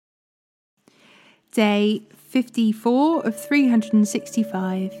Day 54 of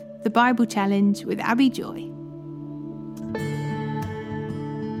 365, the Bible Challenge with Abi Joy.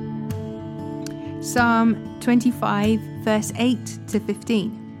 Psalm 25, verse 8 to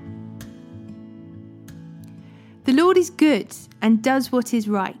 15. The Lord is good and does what is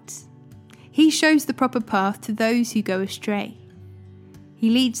right. He shows the proper path to those who go astray. He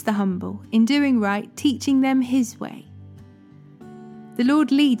leads the humble in doing right, teaching them his way. The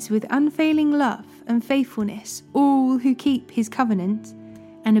Lord leads with unfailing love and faithfulness all who keep his covenant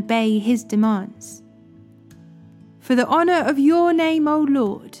and obey his demands. For the honour of your name, O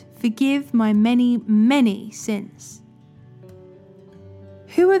Lord, forgive my many, many sins.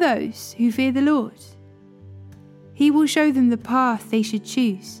 Who are those who fear the Lord? He will show them the path they should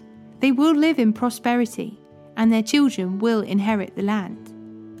choose. They will live in prosperity, and their children will inherit the land.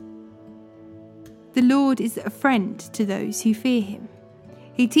 The Lord is a friend to those who fear him.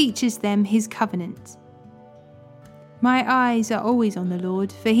 He teaches them his covenant. My eyes are always on the Lord,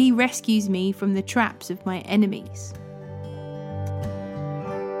 for he rescues me from the traps of my enemies.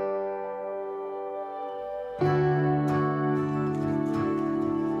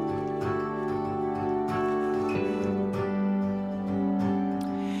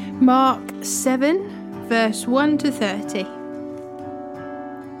 Mark 7, verse 1 to 30.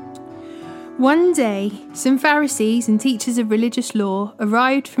 One day, some Pharisees and teachers of religious law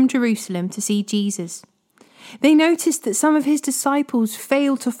arrived from Jerusalem to see Jesus. They noticed that some of his disciples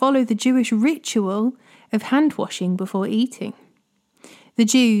failed to follow the Jewish ritual of hand washing before eating. The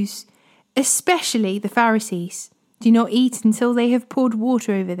Jews, especially the Pharisees, do not eat until they have poured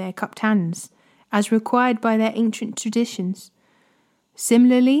water over their cupped hands, as required by their ancient traditions.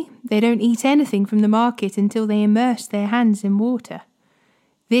 Similarly, they don't eat anything from the market until they immerse their hands in water.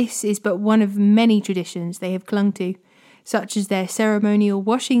 This is but one of many traditions they have clung to, such as their ceremonial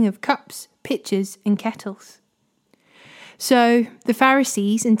washing of cups, pitchers, and kettles. So the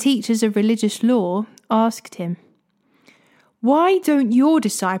Pharisees and teachers of religious law asked him, "Why don't your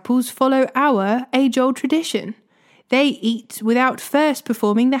disciples follow our age-old tradition? They eat without first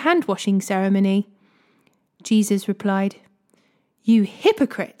performing the hand-washing ceremony." Jesus replied, "You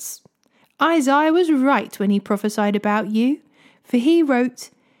hypocrites! Isaiah was right when he prophesied about you, for he wrote,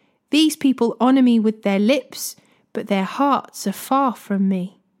 'These people honour me with their lips, but their hearts are far from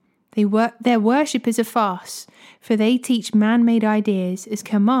me. Their worship is a farce, for they teach man-made ideas as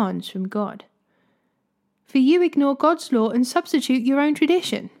commands from God.' For you ignore God's law and substitute your own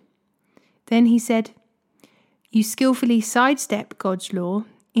tradition." Then he said, "You skillfully sidestep God's law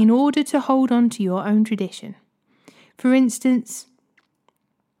in order to hold on to your own tradition. For instance,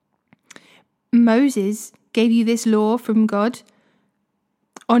 Moses gave you this law from God: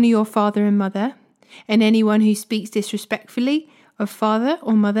 honour your father and mother, and anyone who speaks disrespectfully of father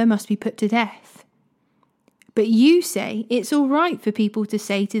or mother must be put to death. But you say it's all right for people to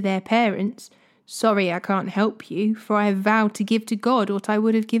say to their parents, 'Sorry, I can't help you, for I have vowed to give to God what I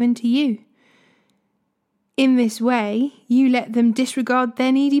would have given to you.' In this way, you let them disregard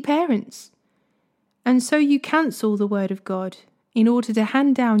their needy parents. And so you cancel the word of God in order to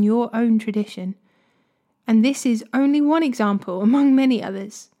hand down your own tradition. And this is only one example among many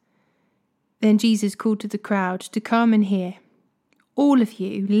others." Then Jesus called to the crowd to come and hear. "All of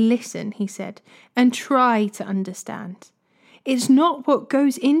you, listen," he said, "and try to understand. It's not what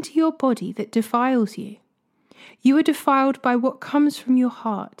goes into your body that defiles you. You are defiled by what comes from your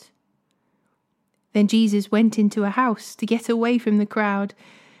heart." Then Jesus went into a house to get away from the crowd,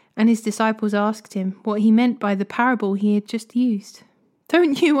 and his disciples asked him what he meant by the parable he had just used.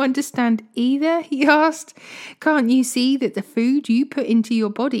 "Don't you understand either?" he asked. "Can't you see that the food you put into your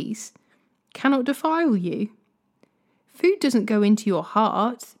bodies cannot defile you? Food doesn't go into your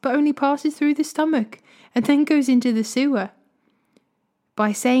heart, but only passes through the stomach and then goes into the sewer."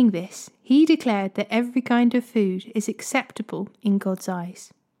 By saying this, he declared that every kind of food is acceptable in God's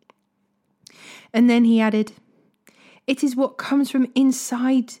eyes. And then he added, "It is what comes from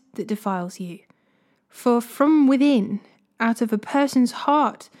inside that defiles you. For from within, out of a person's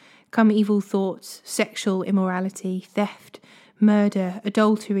heart, come evil thoughts, sexual immorality, theft, murder,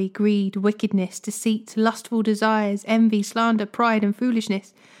 adultery, greed, wickedness, deceit, lustful desires, envy, slander, pride, and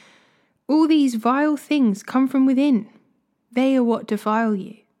foolishness. All these vile things come from within. They are what defile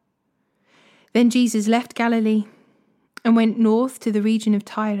you." Then Jesus left Galilee and went north to the region of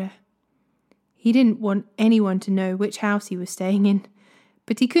Tyre. He didn't want anyone to know which house he was staying in,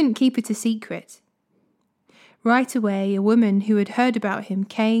 but he couldn't keep it a secret. Right away, a woman who had heard about him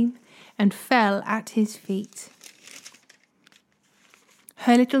came and fell at his feet.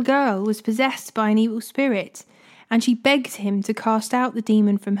 Her little girl was possessed by an evil spirit, and she begged him to cast out the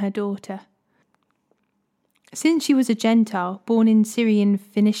demon from her daughter. Since she was a Gentile born in Syrian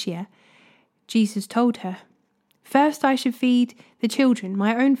Phoenicia, Jesus told her, "First I should feed the children,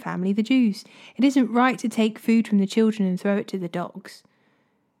 my own family, the Jews. It isn't right to take food from the children and throw it to the dogs."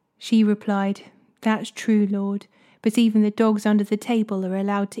 She replied, "That's true, Lord, but even the dogs under the table are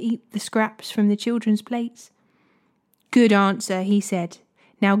allowed to eat the scraps from the children's plates." "Good answer," he said.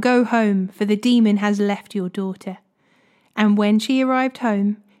 "Now go home, for the demon has left your daughter." And when she arrived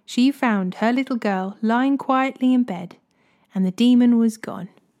home, she found her little girl lying quietly in bed, and the demon was gone.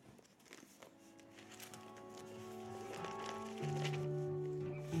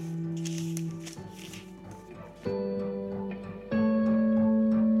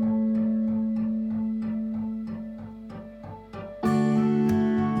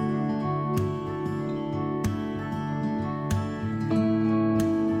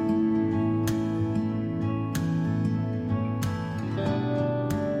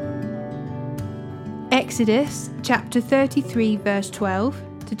 Exodus chapter 33 verse 12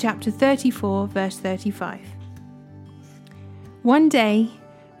 to chapter 34 verse 35. One day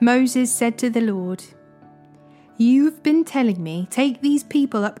Moses said to the Lord, "You've been telling me, take these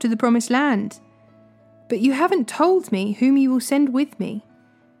people up to the promised land, but you haven't told me whom you will send with me.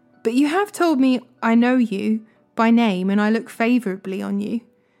 But you have told me I know you by name and I look favourably on you.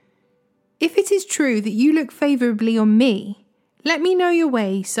 If it is true that you look favourably on me, let me know your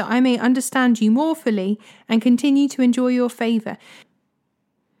ways so I may understand you more fully and continue to enjoy your favour.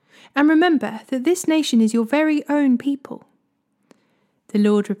 And remember that this nation is your very own people." The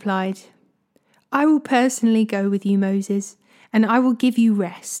Lord replied, "I will personally go with you, Moses, and I will give you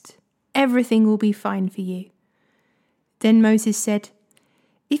rest. Everything will be fine for you." Then Moses said,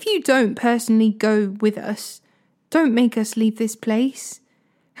 "If you don't personally go with us, don't make us leave this place.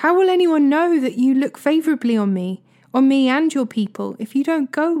 How will anyone know that you look favourably on me and your people, if you don't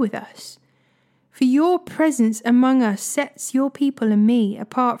go with us? For your presence among us sets your people and me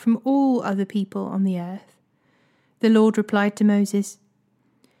apart from all other people on the earth." The Lord replied to Moses,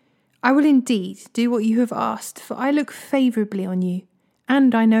 "I will indeed do what you have asked, for I look favourably on you,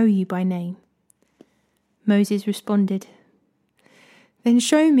 and I know you by name." Moses responded, "Then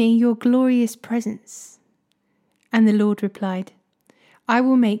show me your glorious presence." And the Lord replied, "I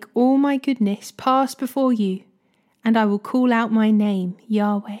will make all my goodness pass before you, and I will call out my name,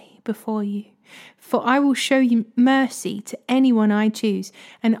 Yahweh, before you. For I will show you mercy to anyone I choose,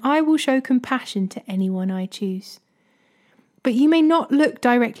 and I will show compassion to anyone I choose. But you may not look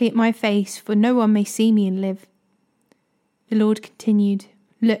directly at my face, for no one may see me and live." The Lord continued,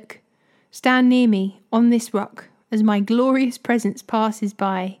 "Look, stand near me on this rock as my glorious presence passes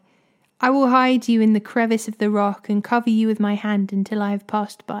by. I will hide you in the crevice of the rock and cover you with my hand until I have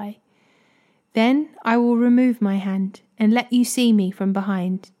passed by. Then I will remove my hand and let you see me from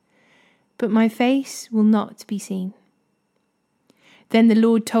behind, but my face will not be seen." Then the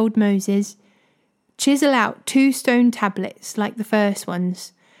Lord told Moses, "Chisel out 2 stone tablets like the first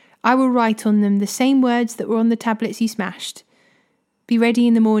ones. I will write on them the same words that were on the tablets you smashed. Be ready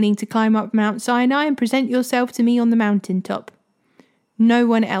in the morning to climb up Mount Sinai and present yourself to me on the mountain top. No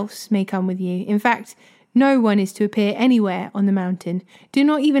one else may come with you. In fact, no one is to appear anywhere on the mountain. Do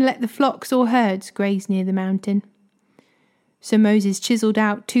not even let the flocks or herds graze near the mountain." So Moses chiselled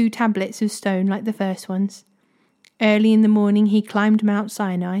out 2 tablets of stone like the first ones. Early in the morning he climbed Mount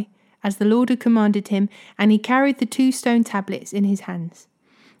Sinai, as the Lord had commanded him, and he carried the 2 stone tablets in his hands.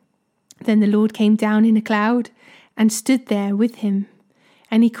 Then the Lord came down in a cloud and stood there with him,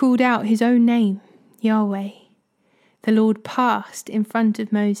 and he called out his own name, Yahweh. The Lord passed in front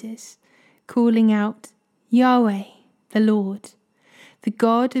of Moses, calling out, "Yahweh, the Lord, the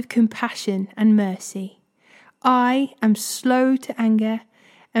God of compassion and mercy. I am slow to anger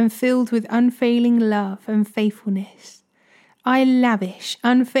and filled with unfailing love and faithfulness. I lavish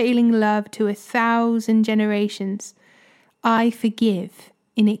unfailing love to 1,000 generations. I forgive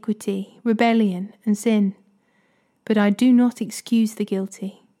iniquity, rebellion, and sin, but I do not excuse the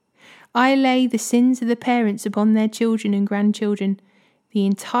guilty. I lay the sins of the parents upon their children and grandchildren. The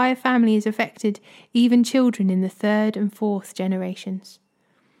entire family is affected, even children in the 3rd and 4th generations."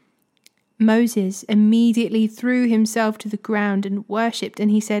 Moses immediately threw himself to the ground and worshipped, and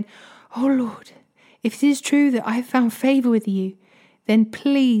he said, "O Lord, if it is true that I have found favour with you, then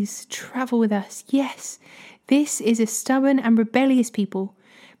please travel with us. Yes, this is a stubborn and rebellious people,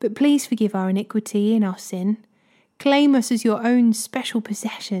 but please forgive our iniquity and our sin. Claim us as your own special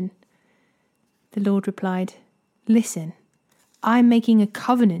possession." The Lord replied, "Listen, I'm making a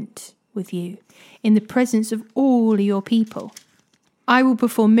covenant with you in the presence of all your people. I will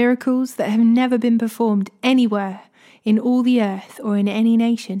perform miracles that have never been performed anywhere in all the earth or in any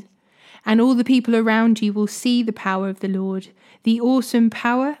nation, and all the people around you will see the power of the Lord, the awesome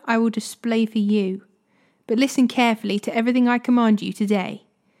power I will display for you. But listen carefully to everything I command you today.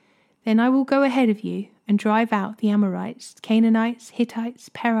 Then I will go ahead of you and drive out the Amorites, Canaanites, Hittites,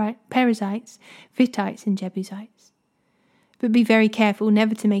 Perizzites, Vittites, and Jebusites. But be very careful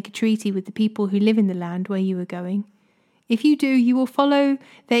never to make a treaty with the people who live in the land where you are going. If you do, you will follow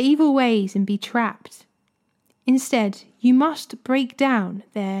their evil ways and be trapped. Instead, you must break down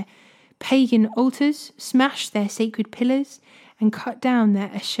their pagan altars, smash their sacred pillars, and cut down their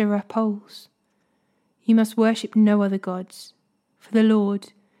Asherah poles. You must worship no other gods, for the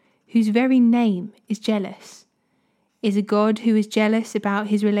Lord, whose very name is jealous, is a God who is jealous about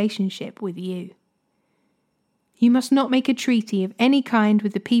his relationship with you. You must not make a treaty of any kind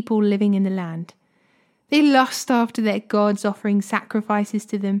with the people living in the land. They lust after their gods, offering sacrifices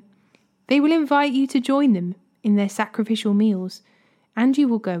to them. They will invite you to join them in their sacrificial meals, and you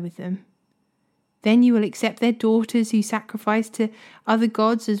will go with them. Then you will accept their daughters who sacrifice to other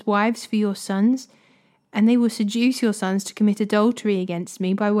gods as wives for your sons, and they will seduce your sons to commit adultery against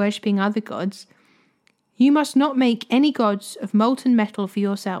me by worshipping other gods. You must not make any gods of molten metal for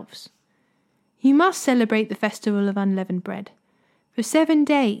yourselves. You must celebrate the festival of unleavened bread. For 7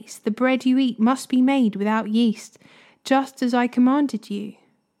 days the bread you eat must be made without yeast, just as I commanded you.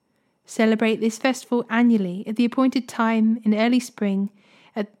 Celebrate this festival annually at the appointed time in early spring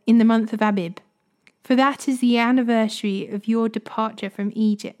in the month of Abib, for that is the anniversary of your departure from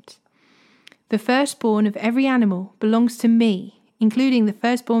Egypt. The firstborn of every animal belongs to me, including the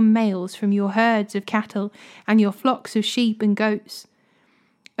firstborn males from your herds of cattle and your flocks of sheep and goats.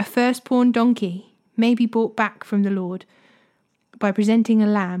 A firstborn donkey may be bought back from the Lord by presenting a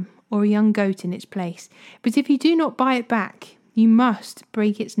lamb or a young goat in its place, but if you do not buy it back, you must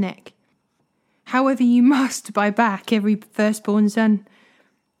break its neck. However, you must buy back every firstborn son.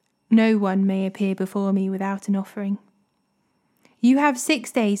 No one may appear before me without an offering. You have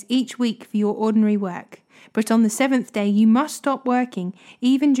 6 days each week for your ordinary work, but on the 7th day you must stop working,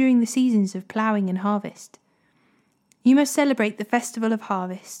 even during the seasons of ploughing and harvest. You must celebrate the festival of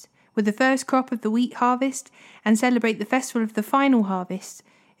harvest with the first crop of the wheat harvest, and celebrate the festival of the final harvest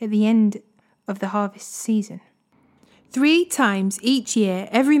at the end of the harvest season. 3 times each year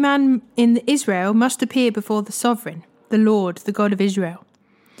every man in Israel must appear before the sovereign, the Lord, the God of Israel.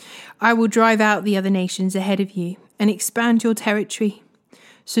 I will drive out the other nations ahead of you and expand your territory,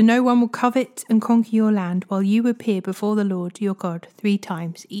 so no one will covet and conquer your land while you appear before the Lord your God 3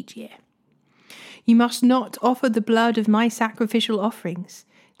 times each year. You must not offer the blood of my sacrificial offerings,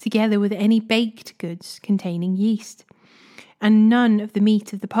 together with any baked goods containing yeast, and none of the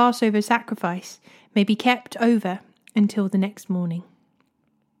meat of the Passover sacrifice may be kept over until the next morning.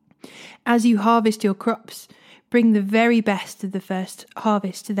 As you harvest your crops, bring the very best of the first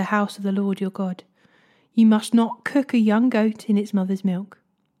harvest to the house of the Lord your God. You must not cook a young goat in its mother's milk.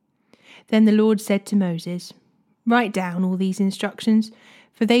 Then the Lord said to Moses, "Write down all these instructions,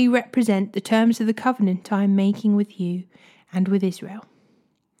 for they represent the terms of the covenant I am making with you and with Israel."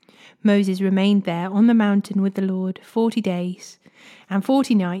 Moses remained there on the mountain with the Lord 40 days and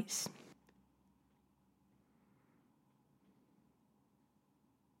 40 nights.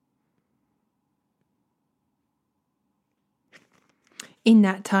 In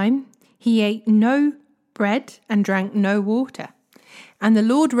that time he ate no bread and drank no water. And the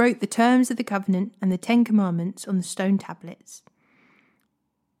Lord wrote the terms of the covenant and the 10 commandments on the stone tablets.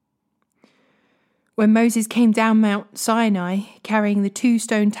 When Moses came down Mount Sinai, carrying the 2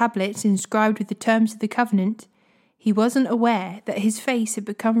 stone tablets inscribed with the terms of the covenant, he wasn't aware that his face had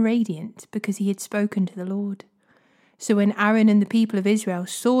become radiant because he had spoken to the Lord. So when Aaron and the people of Israel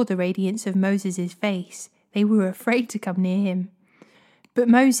saw the radiance of Moses' face, they were afraid to come near him. But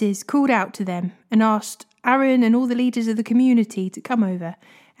Moses called out to them and asked Aaron and all the leaders of the community to come over,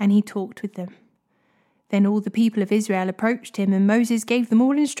 and he talked with them. Then all the people of Israel approached him, and Moses gave them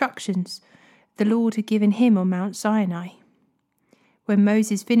all instructions the Lord had given him on Mount Sinai. When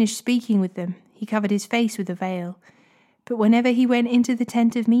Moses finished speaking with them, he covered his face with a veil. But whenever he went into the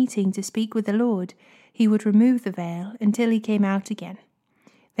tent of meeting to speak with the Lord, he would remove the veil until he came out again.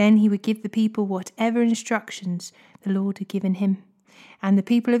 Then he would give the people whatever instructions the Lord had given him, and the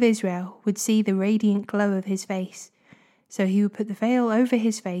people of Israel would see the radiant glow of his face. So he would put the veil over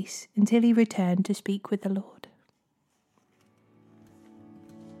his face until he returned to speak with the Lord.